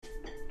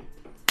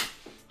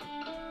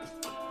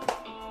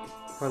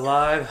We're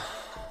live,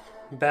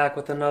 back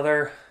with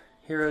another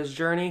Hero's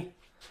Journey.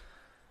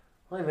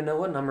 I don't even know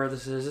what number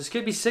this is. This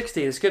could be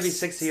 60. This could be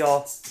 60,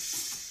 y'all.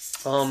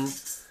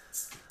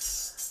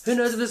 Who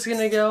knows if this is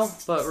gonna go,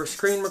 but we're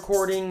screen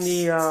recording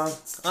the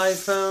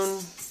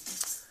iPhone.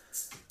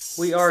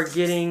 We are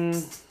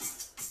getting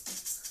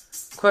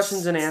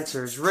questions and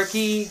answers.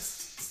 Ricky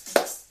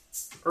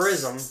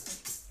Urism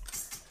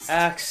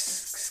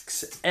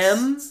asks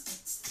M,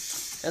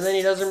 and then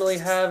he doesn't really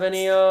have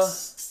any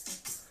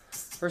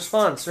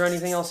response or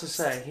anything else to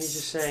say. He's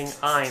just saying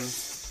I'm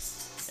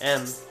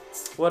M.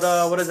 What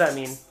does that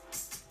mean?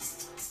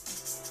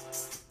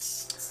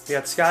 We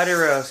got Scotty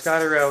Rowe.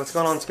 Scotty Rowe, what's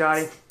going on,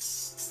 Scotty?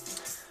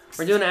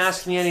 We're doing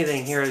Ask Me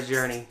Anything Hero's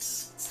Journey.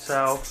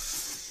 So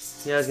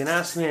you guys can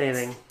ask me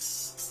anything,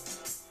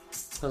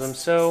 because I'm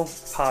so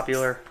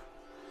popular.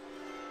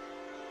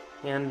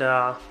 And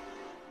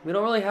we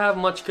don't really have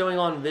much going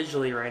on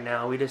visually right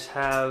now. We just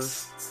have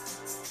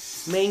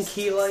main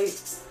key light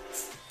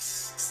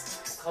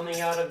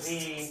coming out of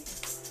the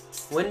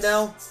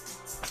window.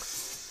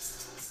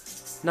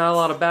 Not a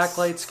lot of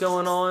backlights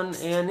going on,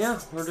 and yeah,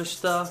 we're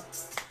just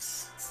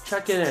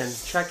checking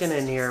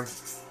in here.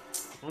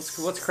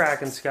 What's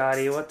cracking,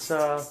 Scotty? Must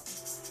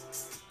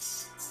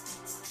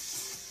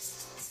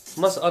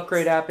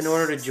upgrade app in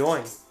order to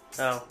join.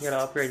 Oh, you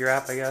gotta upgrade your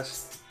app, I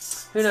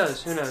guess. Who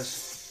knows?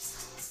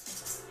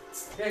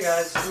 Okay,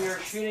 guys, we are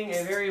shooting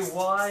a very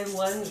wide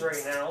lens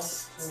right now.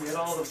 So we get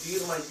all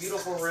my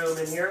beautiful room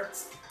in here.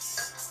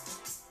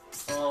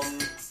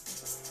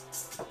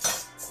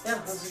 Yeah,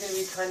 this is gonna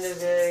be kind of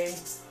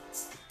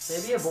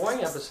maybe a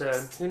boring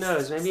episode. Who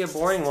knows? Maybe a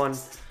boring one.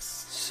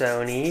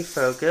 Sony,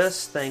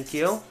 focus. Thank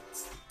you.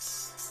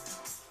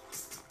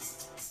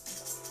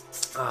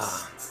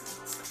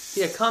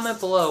 Yeah, comment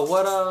below.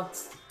 What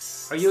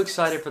are you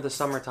excited for the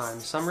summertime?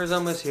 Summer's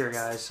almost here,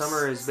 guys.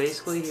 Summer is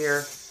basically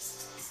here.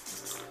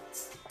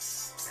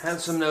 I had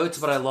some notes,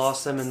 but I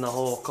lost them in the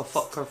whole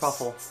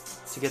kerfuffle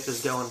to get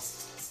this going.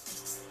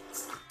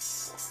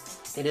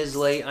 It is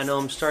late. I know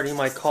I'm starting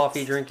my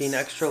coffee drinking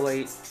extra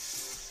late,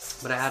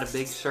 but I had a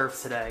big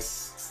surf today.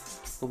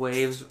 The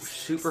waves,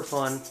 super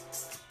fun.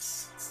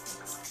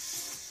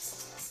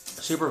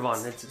 Super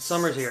fun.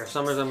 Summer's here.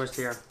 Summer's almost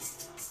here.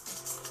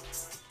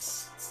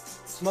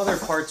 Some other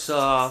parts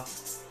of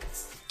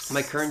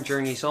my current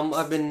journey. So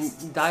I've been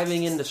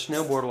diving into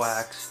snowboard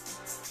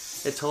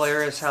wax. It's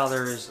hilarious how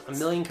there's a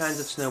million kinds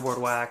of snowboard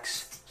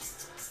wax.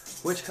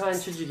 Which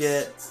kind should you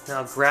get?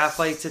 Now,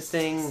 graphite's a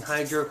thing,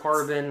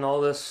 hydrocarbon,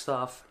 all this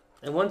stuff.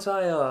 And once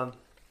I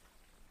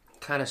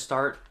kind of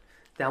start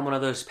down one of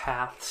those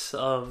paths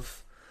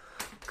of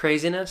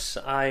craziness,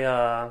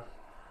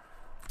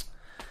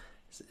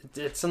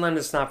 sometimes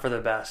it's not for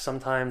the best.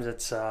 Sometimes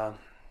it's I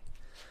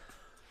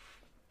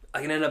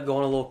can end up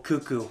going a little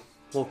cuckoo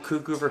for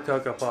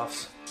Cocoa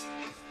Puffs.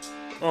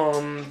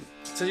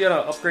 So you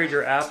gotta upgrade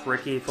your app,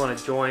 Ricky, if you want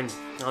to join.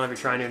 I don't know if you're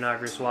trying to or not,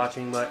 if you're just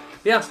watching, but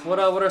yeah, what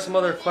are some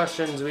other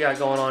questions we got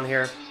going on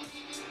here?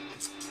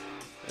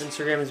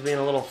 Instagram is being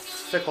a little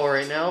fickle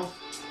right now.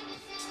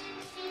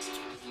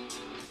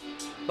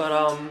 But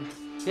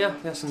yeah,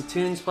 got some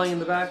tunes playing in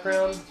the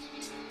background.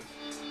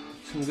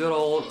 Some good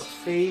old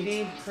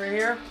Favy right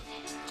here.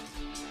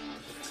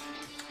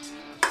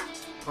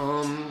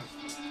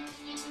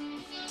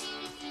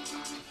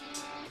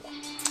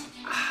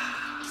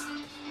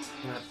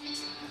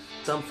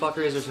 Dumb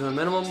fuckers are to a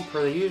minimum,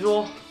 per the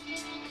usual.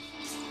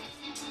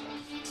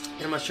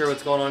 I'm not sure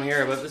what's going on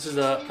here, but this is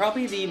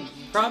probably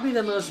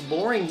the most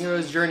boring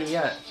Hero's Journey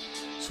yet.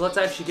 So let's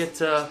actually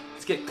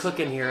get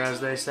cooking here,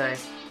 as they say.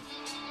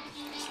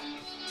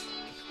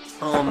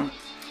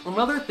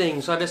 Another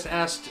thing. So I just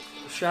asked,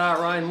 shout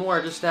out Ryan Moore.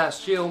 I just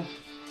asked you,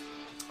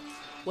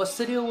 what's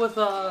the deal with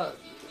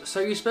So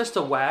you're supposed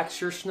to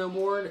wax your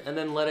snowboard and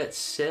then let it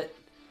sit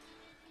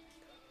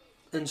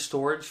in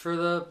storage for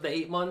the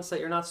 8 months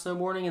that you're not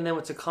snowboarding, and then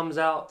once it comes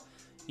out,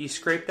 you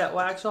scrape that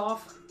wax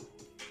off,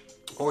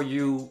 or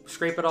you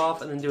scrape it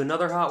off and then do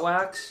another hot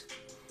wax.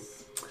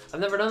 I've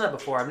never done that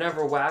before. I've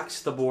never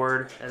waxed the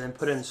board and then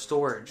put it in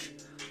storage.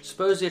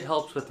 Supposedly it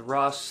helps with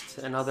rust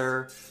and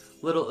other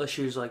little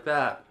issues like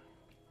that.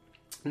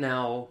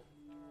 Now,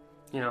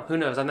 who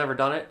knows? I've never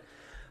done it,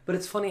 but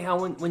it's funny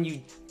how when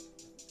you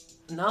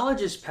knowledge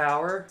is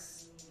power.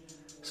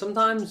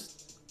 Sometimes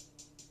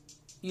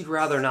you'd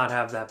rather not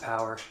have that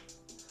power,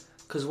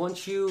 because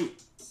once you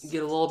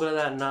get a little bit of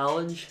that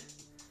knowledge,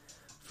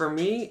 for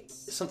me,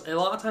 a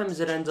lot of times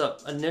it ends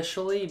up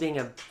initially being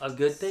a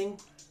good thing,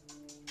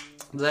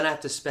 but then I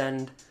have to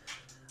spend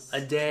a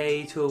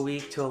day to a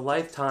week to a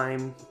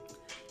lifetime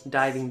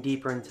diving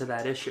deeper into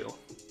that issue.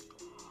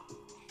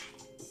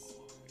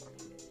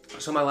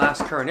 So my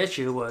last current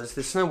issue was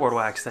the snowboard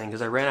wax thing,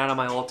 because I ran out of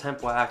my all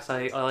temp wax.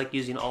 I like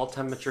using all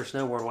temperature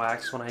snowboard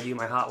wax when I do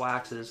my hot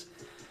waxes.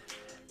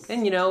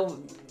 And,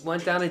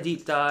 went down a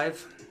deep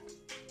dive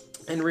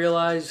and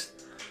realized,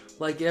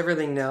 like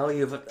everything now,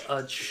 you have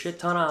a shit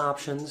ton of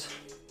options.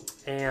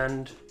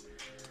 And,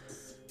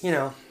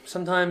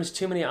 sometimes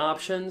too many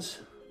options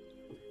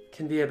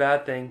can be a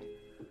bad thing.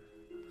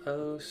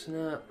 Oh,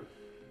 snap.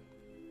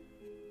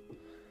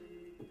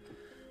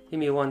 Give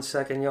me 1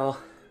 second, y'all.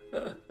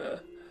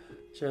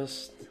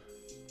 Just...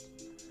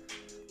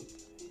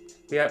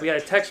 We got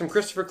a text from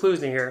Christopher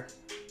Klusny here.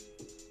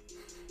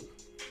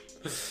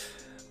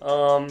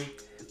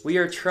 We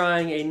are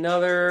trying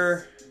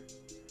another...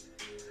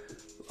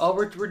 Oh,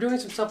 we're doing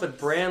some stuff with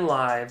Brand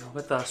Live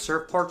with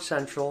Surf Park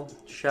Central.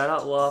 Shout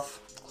out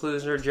Luff,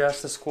 Klusner,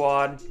 Jess, the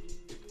squad.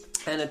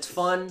 And it's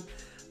fun,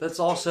 but it's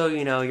also,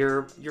 you know,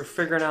 you're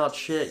figuring out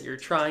shit, you're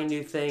trying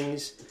new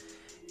things,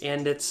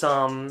 and it's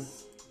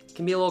it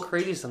can be a little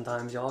crazy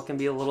sometimes, y'all. It can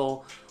be a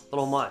little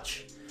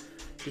much.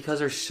 Because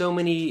there's so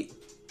many,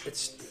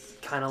 it's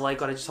kind of like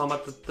what I just talked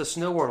about the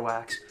snowboard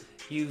wax.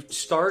 You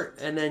start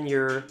and then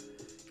you're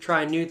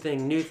trying new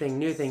thing,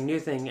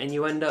 and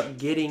you end up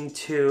getting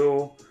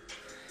to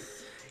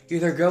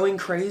either going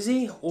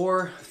crazy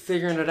or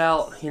figuring it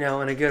out, you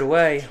know, in a good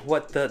way,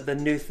 what the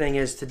new thing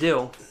is to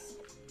do.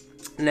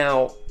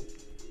 Now,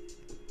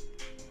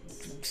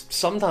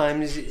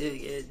 sometimes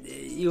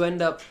you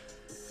end up,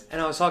 and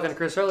I was talking to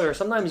Chris earlier,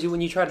 sometimes when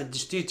you try to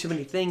just do too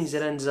many things,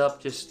 it ends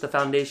up just the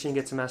foundation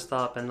gets messed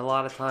up, and a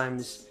lot of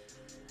times,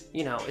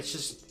 you know, it's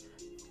just,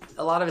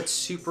 a lot of it's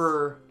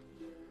super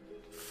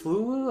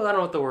fluid, I don't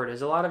know what the word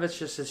is, a lot of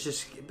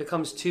it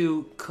becomes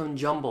too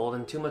conjumbled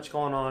and too much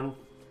going on.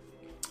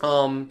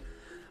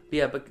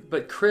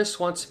 But Chris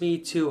wants me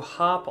to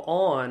hop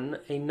on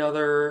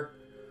another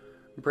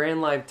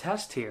Brand Live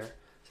test here.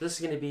 So this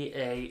is going to be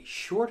a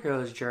short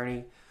hose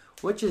journey,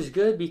 which is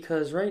good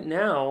because right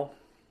now,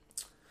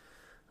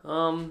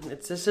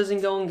 this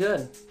isn't going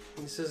good.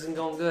 This isn't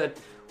going good.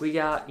 We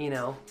got, you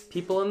know,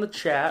 people in the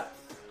chat,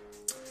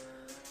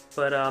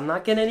 but I'm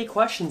not getting any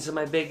questions in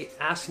my big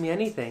Ask Me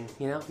Anything.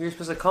 You know, you're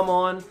supposed to come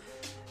on.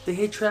 Say,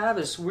 hey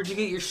Travis, where'd you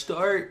get your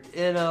start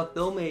in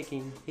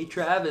filmmaking? Hey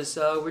Travis,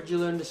 where'd you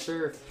learn to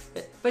surf?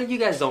 But you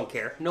guys don't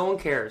care. No one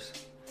cares.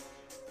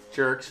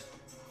 Jerks.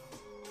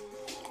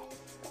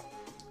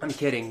 I'm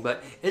kidding,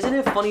 but isn't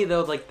it funny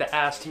though, like the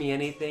Ask Me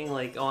Anything,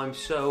 like, oh, I'm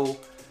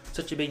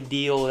such a big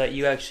deal that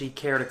you actually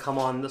care to come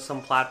on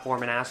some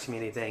platform and ask me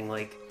anything.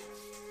 Like,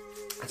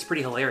 that's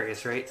pretty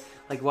hilarious, right?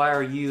 Like, why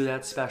are you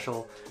that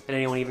special that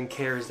anyone even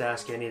cares to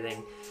ask you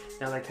anything?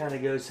 Now that kind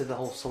of goes to the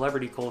whole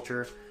celebrity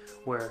culture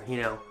where, you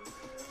know,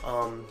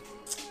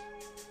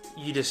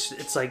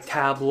 it's like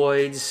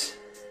tabloids,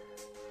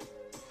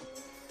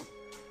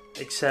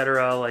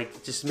 etc.,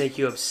 like just make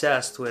you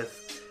obsessed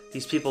with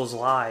these people's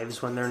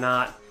lives when they're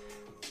not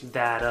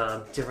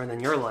that different than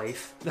your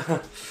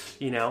life,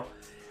 you know,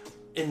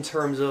 in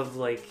terms of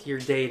like your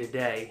day to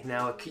day.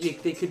 Now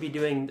they could be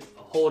doing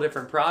whole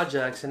different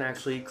projects and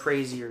actually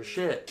crazier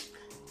shit,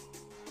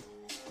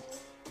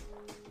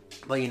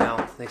 but you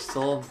know, they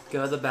still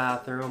go to the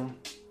bathroom,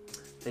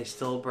 they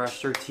still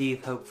brush their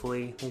teeth,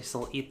 hopefully they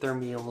still eat their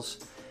meals,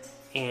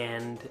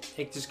 and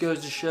it just goes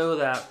to show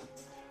that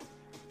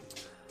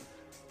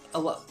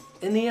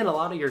in the end, a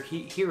lot of your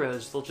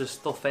heroes,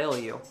 they'll fail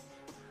you.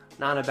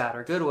 Not in a bad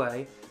or good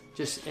way,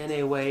 just in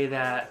a way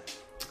that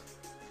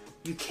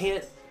you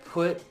can't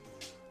put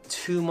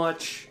too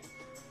much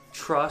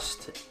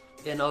trust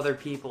in other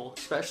people,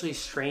 especially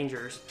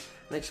strangers,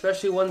 and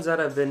especially ones that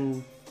have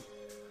been,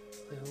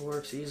 it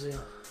works easily.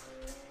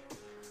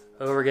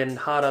 Oh, we're getting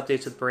hot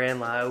updates with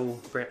Brand Live.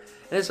 And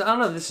I don't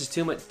know if this is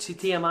too much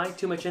TMI,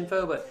 too much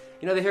info, but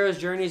you know, the hero's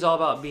journey is all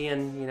about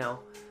being, you know,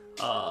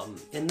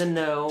 in the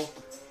know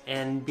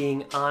and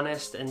being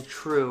honest and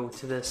true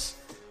to this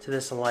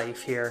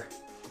life here.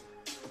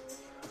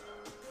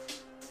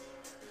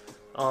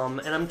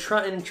 And I'm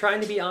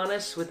trying to be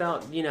honest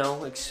without, you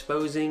know,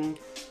 exposing,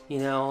 you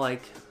know,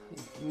 like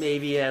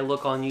maybe I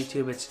look on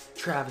YouTube, it's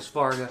Travis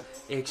Varga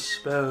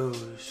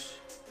exposed.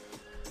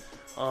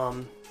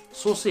 So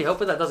we'll see.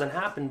 Hopefully that doesn't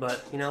happen,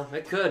 but you know,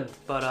 it could.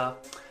 But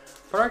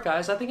alright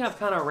guys, I think I've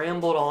kind of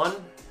rambled on.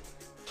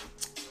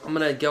 I'm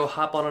gonna go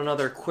hop on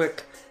another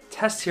quick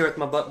test here with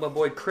my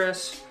boy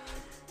Chris,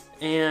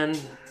 and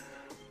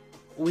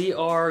we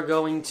are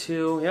going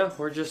to,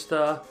 we're just,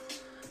 you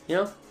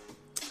know,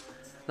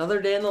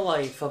 another day in the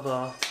life of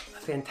a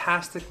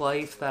fantastic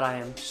life that I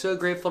am so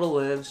grateful to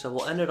live. So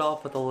we'll end it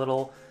off with a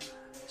little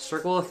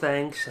circle of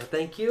thanks. So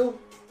thank you.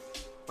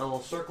 A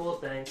little circle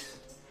of thanks.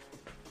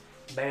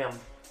 Bam.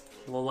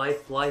 A little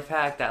life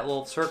hack, that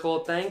little circle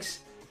of thanks.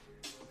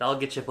 That'll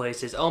get you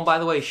places. Oh, and by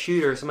the way,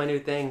 shooter is my new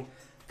thing.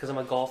 Because I'm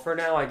a golfer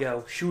now, I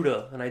go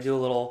shooter, and I do a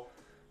little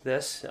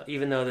this,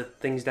 even though the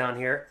thing's down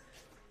here.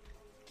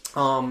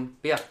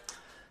 Yeah.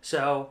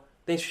 So,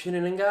 thanks for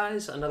tuning in,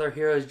 guys. Another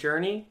hero's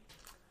journey.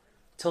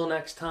 Till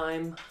next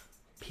time,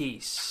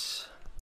 peace.